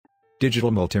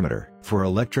Digital multimeter for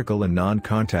electrical and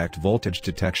non-contact voltage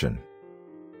detection.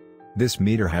 This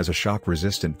meter has a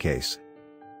shock-resistant case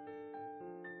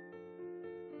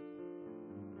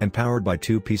and powered by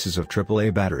 2 pieces of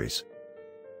AAA batteries.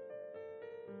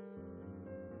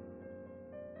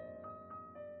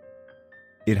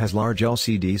 It has large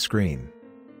LCD screen.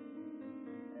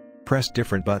 Press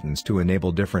different buttons to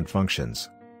enable different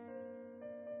functions.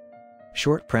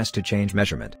 Short press to change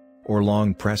measurement, or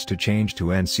long press to change to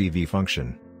NCV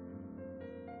function.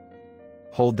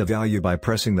 Hold the value by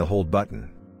pressing the hold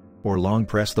button, or long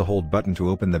press the hold button to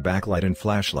open the backlight and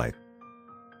flashlight.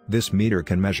 This meter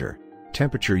can measure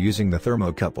temperature using the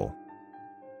thermocouple.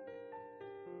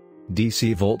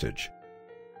 DC voltage,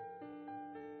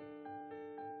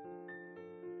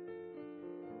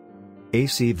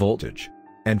 AC voltage,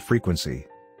 and frequency.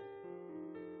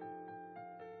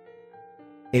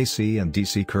 AC and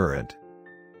DC current.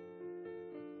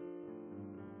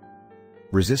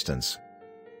 Resistance.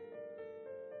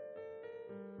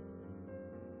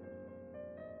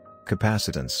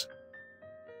 Capacitance.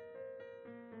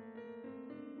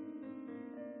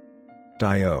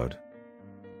 Diode.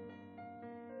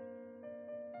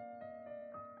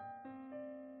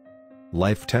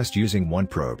 Life test using one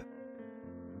probe.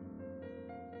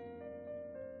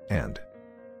 And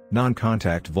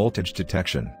non-contact voltage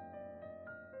detection.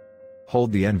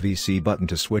 Hold the NVC button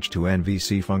to switch to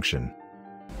NVC function.